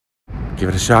Give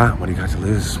it a shot. What do you got to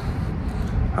lose?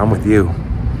 I'm with you.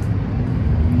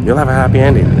 You'll have a happy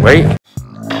ending. Wait.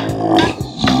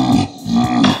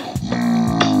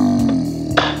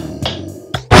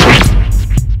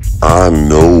 I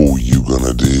know you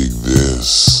gonna dig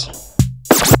this.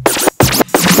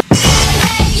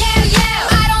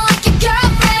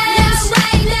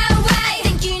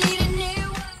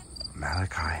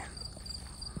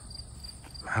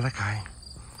 Malachi.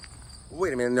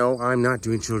 Wait a minute, no, I'm not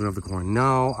doing Children of the Corn.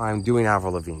 No, I'm doing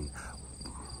Avril Lavigne.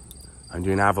 I'm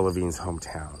doing Avril Lavigne's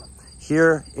hometown.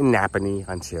 Here in Napanee,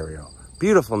 Ontario.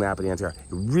 Beautiful Napanee, Ontario. It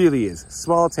really is.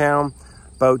 Small town,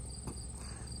 about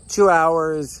 2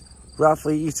 hours,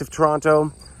 roughly, east of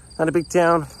Toronto. Not a big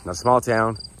town, not a small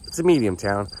town. It's a medium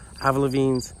town. Avril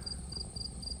Lavigne's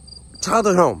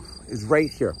childhood home is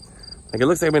right here. Like, it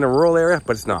looks like I'm in a rural area,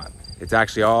 but it's not. It's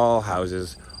actually all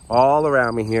houses. All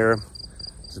around me here,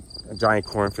 there's a giant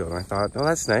cornfield, and I thought, oh,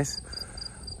 that's nice.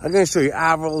 I'm going to show you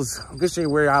Avril's. I'm going to show you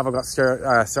where Avril got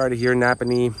started here in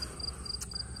Napanee.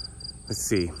 Let's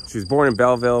see. She was born in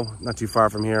Belleville, not too far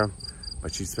from here,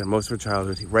 but she spent most of her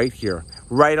childhood right here,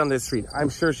 right on this street. I'm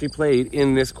sure she played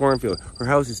in this cornfield. Her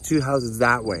house is 2 houses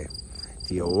that way.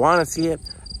 Do you want to see it?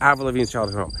 Avril Lavigne's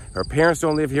childhood home. Her parents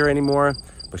don't live here anymore,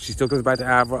 but she still comes back to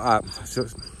Avril. Still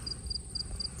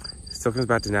comes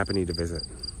back to Napanee to visit.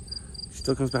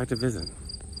 Still comes back to visit.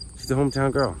 She's a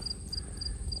hometown girl.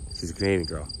 She's a Canadian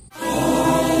girl.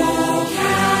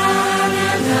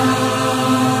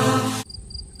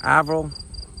 Avril,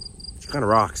 she kind of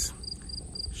rocks.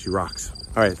 She rocks.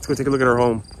 All right, let's go take a look at her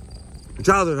home. Her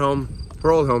childhood home,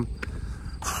 her old home.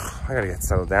 I gotta get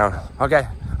settled down. Okay,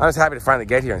 I'm just happy to finally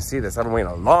get here and see this. I've been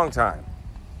waiting a long time.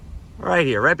 Right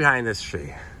here, right behind this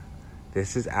tree.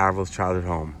 This is Avril's childhood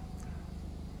home.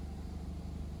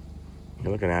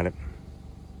 You're looking at it.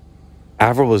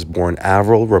 Avril was born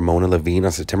Avril Ramona Lavigne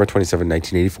on September 27,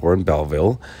 1984 in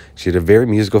Belleville. She had a very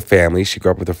musical family. She grew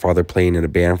up with her father playing in a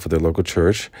band for their local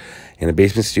church. In a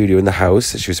basement studio in the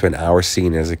house, she would spend hours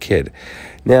singing as a kid.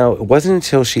 Now, it wasn't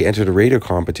until she entered a radio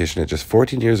competition at just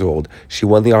 14 years old, she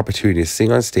won the opportunity to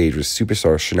sing on stage with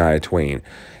superstar Shania Twain.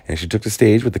 And she took the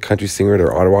stage with the country singer at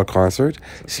her Ottawa concert,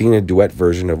 singing a duet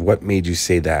version of What Made You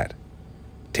Say That.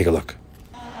 Take a look.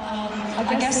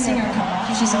 I guess singer.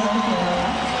 She's a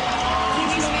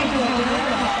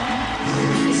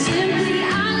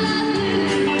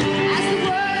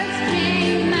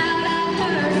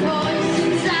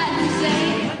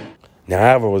Now,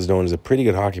 Avril was known as a pretty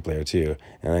good hockey player, too.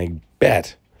 And I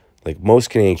bet, like most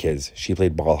Canadian kids, she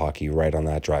played ball hockey right on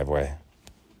that driveway.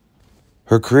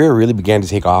 Her career really began to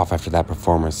take off after that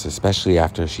performance, especially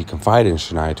after she confided in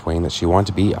Shania Twain that she wanted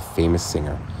to be a famous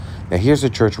singer. Now, here's the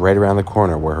church right around the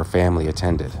corner where her family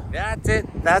attended. That's it.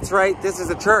 That's right. This is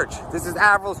a church. This is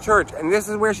Avril's church. And this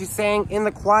is where she sang in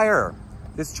the choir.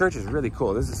 This church is really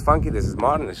cool. This is funky. This is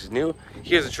modern. This is new.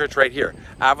 Here's a church right here.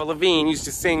 Avril Lavigne used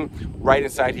to sing right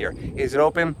inside here. Is it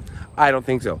open? I don't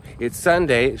think so. It's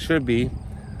Sunday. It should be,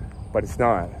 but it's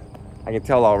not. I can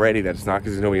tell already that it's not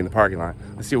because there's nobody in the parking lot.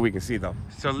 Let's see what we can see, though.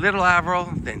 So little Avril,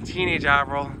 then teenage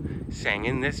Avril, sang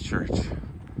in this church.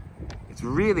 It's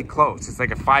really close. It's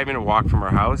like a 5-minute walk from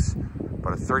her house,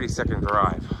 but a 30-second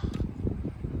drive.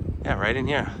 Yeah, right in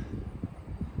here.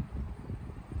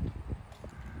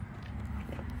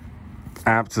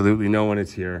 Absolutely no one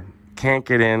is here. Can't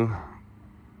get in,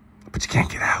 but you can't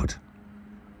get out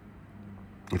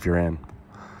if you're in.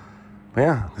 But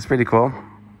yeah, that's pretty cool.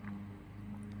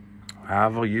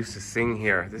 Avril used to sing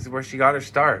here. This is where she got her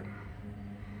start.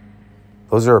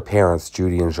 Those are her parents,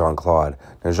 Judy and Jean-Claude.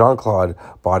 Now, Jean-Claude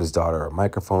bought his daughter a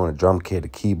microphone, a drum kit, a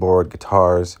keyboard,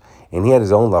 guitars, and he had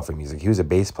his own love for music. He was a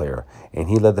bass player, and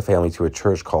he led the family to a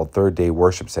church called Third Day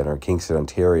Worship Center in Kingston,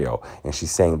 Ontario, and she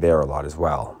sang there a lot as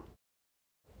well.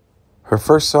 Her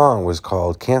first song was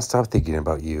called Can't Stop Thinking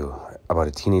About You, about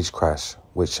a teenage crush,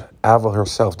 which Avril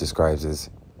herself describes as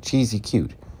cheesy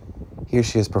cute. Here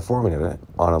she is performing it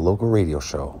on a local radio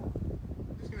show.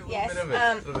 Yes,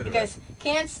 it goes,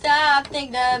 can't stop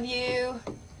thinking of you,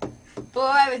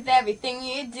 boy, with everything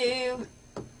you do.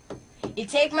 You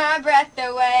take my breath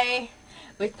away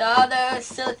with all those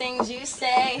silly things you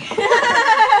say.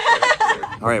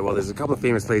 All right, well, there's a couple of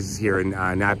famous places here in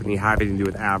Napanee having to do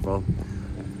with Avril.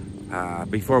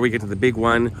 Before we get to the big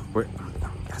one,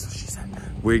 that's what she said.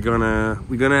 We're gonna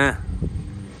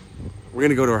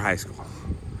go to her high school.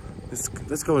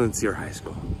 Let's go and see her high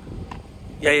school.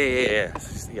 Yeah,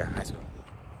 high school.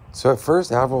 So at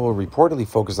first, Avril reportedly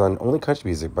focused on only country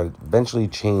music, but eventually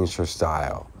changed her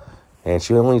style. And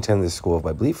she only attended this school,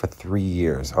 I believe, for 3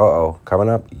 years. Coming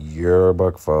up,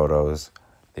 yearbook photos.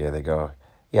 There they go.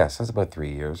 Yes, that's about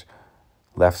 3 years.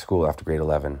 Left school after grade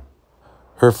 11.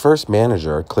 Her first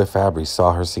manager, Cliff Fabry,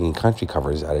 saw her singing country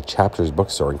covers at a Chapters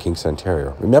bookstore in Kingston,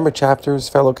 Ontario. Remember Chapters,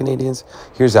 fellow Canadians?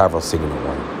 Here's Avril singing at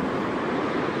one.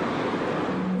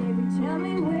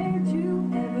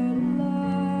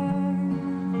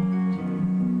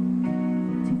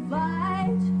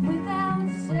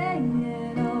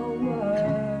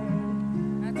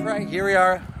 That's right, here we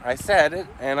are. I said it,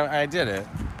 and I did it.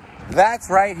 That's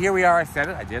right, here we are. I said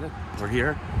it, I did it. We're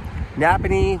here.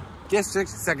 Napanee District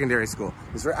Secondary School.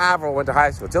 This is where Avril went to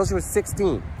high school until she was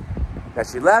 16. Now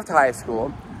she left high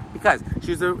school because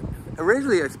she was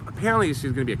originally, apparently she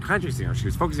was going to be a country singer. She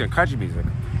was focusing on country music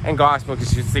and gospel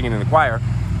because she was singing in the choir.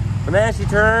 But then she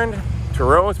turned to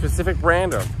her own specific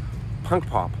brand of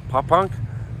pop punk.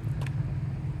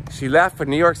 She left for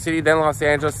New York City, then Los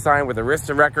Angeles, signed with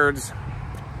Arista Records.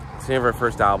 It's the name of her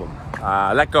first album,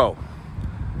 Let Go.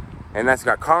 And that's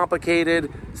got Complicated,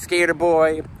 Sk8er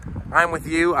Boi, I'm With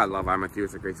You. I love I'm With You,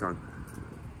 it's a great song.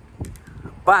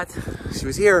 But she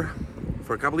was here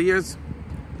for a couple of years.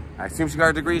 I assume she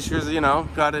got a degree. She was, you know,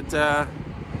 got it, what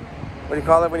do you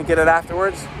call it when you get it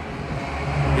afterwards?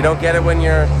 You don't get it when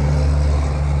you're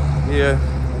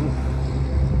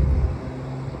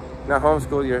not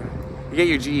homeschooled, you get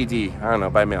your GED, I don't know,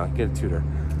 by mail, get a tutor.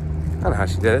 I don't know how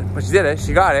she did it, but she did it,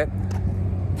 she got it.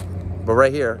 But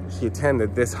right here, she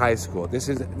attended this high school. This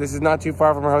is not too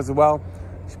far from her house as well.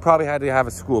 She probably had to have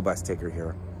a school bus take her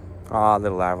here. Ah,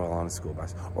 little Avril on a school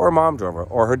bus. Or her mom drove her,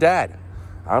 or her dad.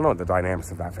 I don't know the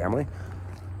dynamics of that family.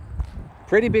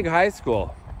 Pretty big high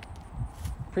school.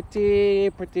 Pretty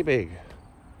big.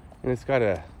 And it's got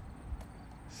a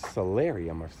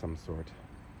solarium of some sort.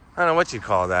 I don't know what you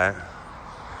call that.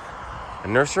 A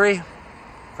nursery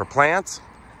for plants?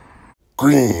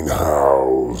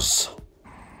 Greenhouse.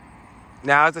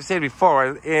 Now, as I said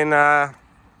before, in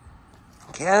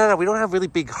Canada, we don't have really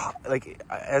big, like,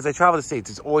 as I travel the States,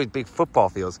 there's always big football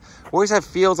fields. We always have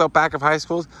fields out back of high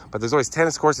schools, but there's always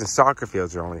tennis courts and soccer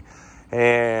fields normally.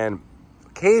 And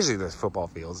occasionally there's football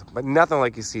fields, but nothing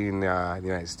like you see in the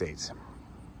United States.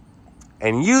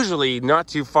 And usually, not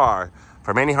too far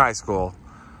from any high school,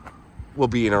 will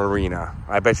be an arena.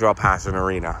 I bet you I'll pass an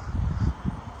arena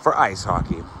for ice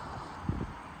hockey.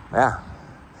 Yeah.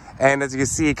 And as you can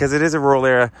see, because it is a rural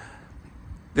area,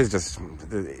 this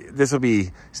will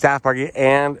be staff parking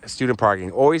and student parking.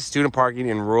 Always student parking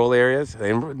in rural areas.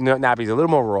 Napanee's a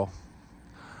little more rural.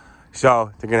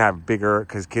 So they're going to have bigger,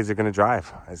 because kids are going to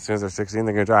drive. As soon as they're 16,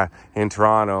 they're going to drive. In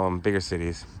Toronto and bigger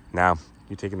cities. Now,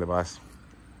 you're taking the bus.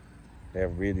 They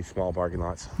have really small parking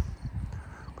lots.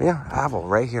 But yeah, Avril,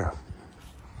 right here.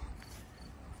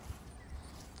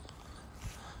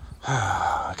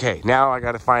 Okay, now I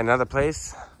got to find another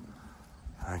place.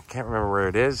 I can't remember where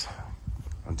it is.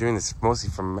 I'm doing this mostly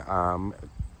from,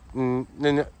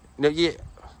 yeah.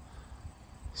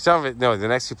 Some of it, no, the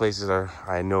next two places are,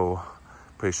 I know,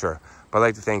 pretty sure. But I'd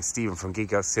like to thank Steven from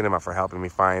Geek Out Cinema for helping me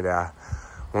find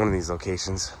one of these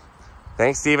locations.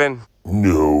 Thanks, Steven.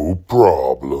 No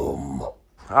problem. All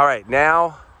right,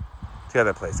 now to the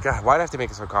other place. God, why'd I have to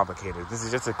make it so complicated? This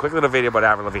is just a quick little video about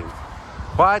Avril Lavigne.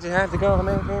 Why'd you have to go and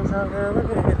make things so good?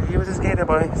 Look at it. He was a skater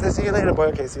boy. He said, see you later, boy.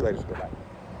 Okay, see you later. Goodbye.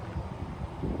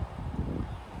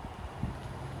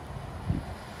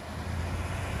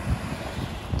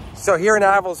 So here in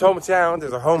Avril's hometown,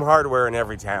 there's a Home Hardware in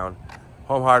every town.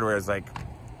 Home Hardware is like,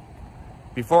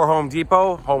 before Home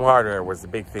Depot, Home Hardware was the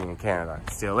big thing in Canada.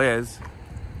 It still is.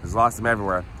 There's lots of them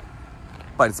everywhere.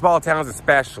 But in small towns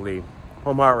especially,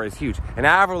 Home Hardware is huge. And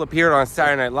Avril appeared on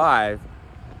Saturday Night Live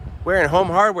wearing a Home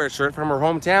Hardware shirt from her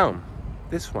hometown.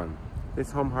 This one.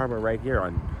 This Home Hardware right here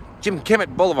on Jim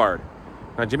Kimmett Boulevard.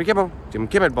 Not Jimmy Kimmel, Jim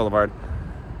Kimmett Boulevard.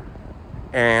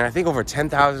 And I think over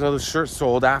 10,000 of those shirts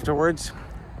sold afterwards.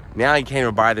 Now you can't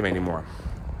even buy them anymore.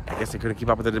 I guess they couldn't keep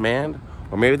up with the demand,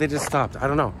 or maybe they just stopped. I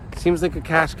don't know. Seems like a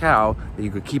cash cow that you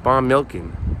could keep on milking.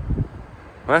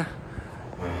 What?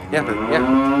 Yeah, but yeah,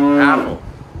 Avril.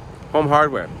 Home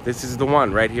Hardware. This is the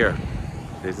one right here.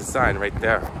 There's a sign right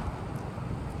there.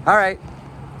 All right,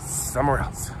 somewhere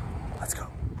else. Let's go.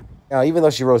 Now, even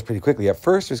though she rose pretty quickly, at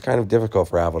first it was kind of difficult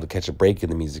for Avril to catch a break in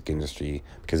the music industry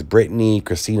because Britney,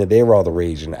 Christina, they were all the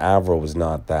rage, and Avril was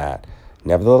not that.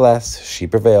 Nevertheless, she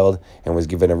prevailed and was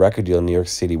given a record deal in New York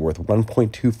City worth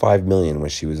 $1.25 million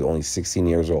when she was only 16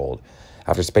 years old.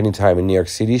 After spending time in New York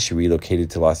City, she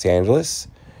relocated to Los Angeles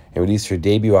and released her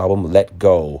debut album, Let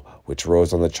Go, which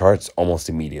rose on the charts almost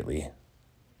immediately.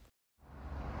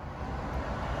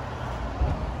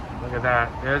 Look at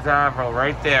that. There's Avril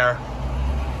right there.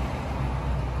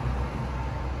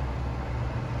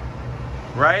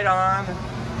 Right on.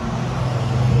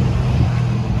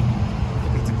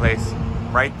 Pizza place.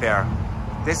 Right there.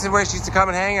 This is where she used to come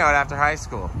and hang out after high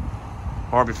school.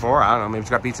 Or before, I don't know, maybe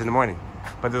she got pizza in the morning.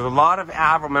 But there's a lot of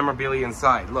Avril memorabilia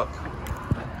inside. Look.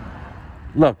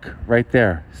 Look, right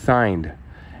there, signed.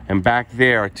 And back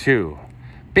there, too.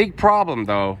 Big problem,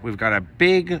 though. We've got a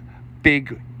big,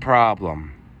 big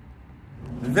problem.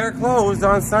 They're closed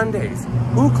on Sundays.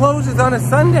 Who closes on a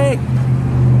Sunday?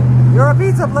 You're a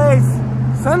pizza place.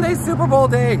 Sunday's Super Bowl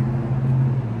day.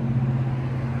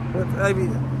 I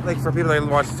mean, like for people that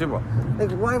watch the Super Bowl.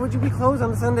 Like, why would you be closed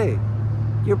on a Sunday?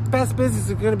 Your best business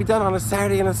is going to be done on a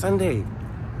Saturday and a Sunday.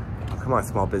 Oh, come on,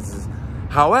 small businesses.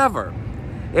 However,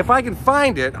 if I can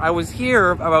find it, I was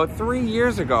here about 3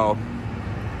 years ago.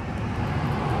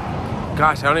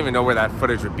 Gosh, I don't even know where that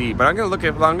footage would be, but I'm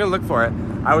gonna look for it.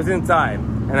 I was inside,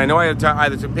 and I know I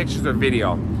either took pictures or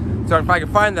video. So if I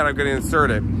can find that, I'm gonna insert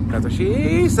it. That's what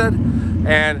she said.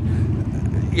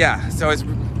 And yeah, so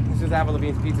this is Avril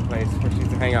Lavigne's pizza place where she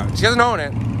used to hang out. She doesn't own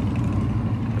it,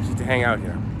 but she used to hang out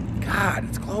here. God,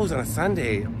 it's closed on a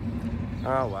Sunday.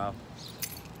 Oh well.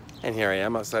 And here I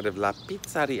am outside of La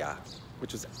Pizzeria,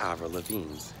 which was Avril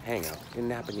Lavigne's hangout in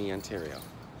Napanee, Ontario.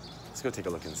 Let's go take a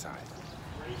look inside.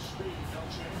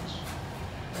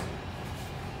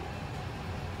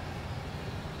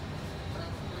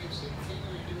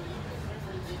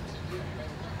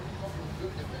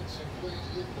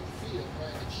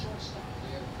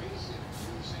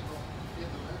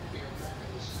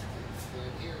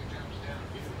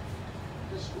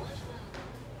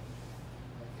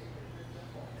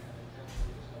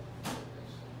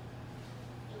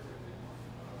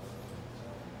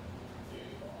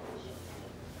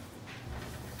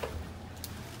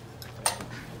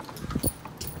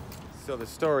 So the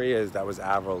story is that was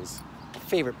Avril's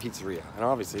favorite pizzeria. And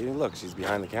obviously, look, she's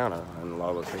behind the counter on a lot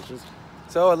of those pictures.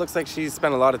 So it looks like she's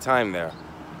spent a lot of time there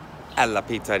at La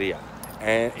Pizzeria.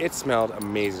 And it smelled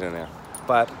amazing in there.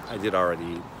 But I did already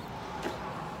eat.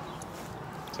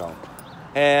 So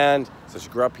she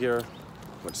grew up here,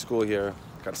 went to school here,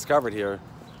 got discovered here.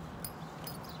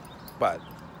 But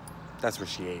that's where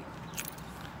she ate.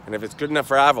 And if it's good enough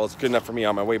for Avril, it's good enough for me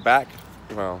on my way back.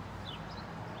 Well,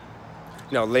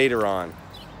 no, later on,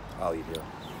 I'll eat here.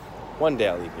 One day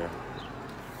I'll eat here.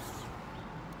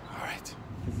 All right.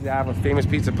 This is Avril's famous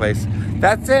pizza place.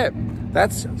 That's it.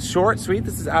 That's short, sweet.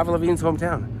 This is Avril Lavigne's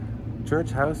hometown.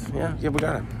 Church, house, yeah, we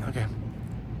got it. Okay.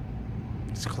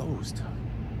 It's closed.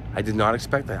 I did not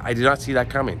expect that. I did not see that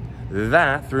coming.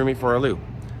 That threw me for a loop.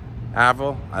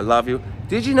 Avril, I love you.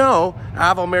 Did you know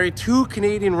Avril married 2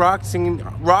 Canadian rock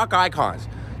icons?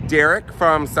 Derek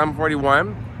from Sum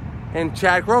 41 and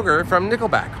Chad Kroeger from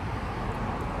Nickelback.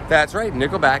 That's right,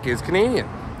 Nickelback is Canadian.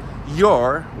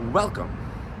 You're welcome.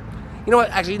 You know what,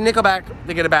 actually, Nickelback,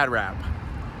 they get a bad rap.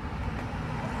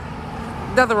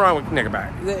 Nothing wrong with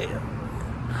Nickelback. This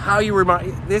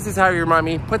is how you remind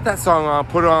me, put that song on,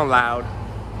 put it on loud,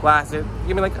 blast it,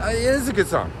 give me like, it is a good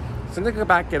song. So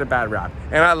Nickelback get a bad rap.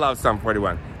 And I love Sum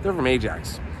 41. They're from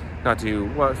Ajax, not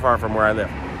too far from where I live.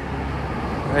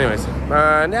 Anyways,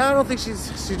 now I don't think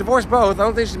she's divorced both. I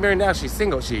don't think she's married now. She's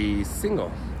single. She's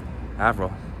single. Avril.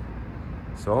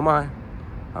 So am I.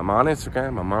 I'm on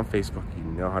Instagram. I'm on Facebook. You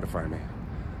know how to find me.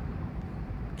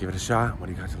 Give it a shot. What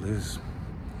do you got to lose?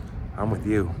 I'm with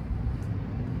you.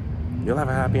 You'll have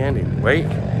a happy ending. Wait,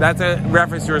 that's a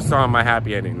reference to a song, My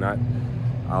Happy Ending, not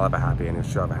I'll have a happy ending.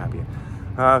 She'll have a happy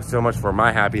ending. So much for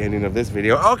my happy ending of this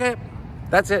video. Okay,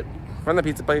 that's it. From the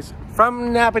pizza place,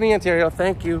 from Napanee, Ontario.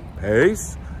 Thank you.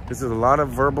 Peace. This is a lot of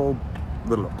verbal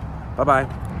little. Bye-bye.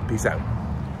 Peace out.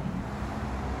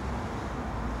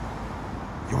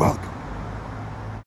 You're welcome.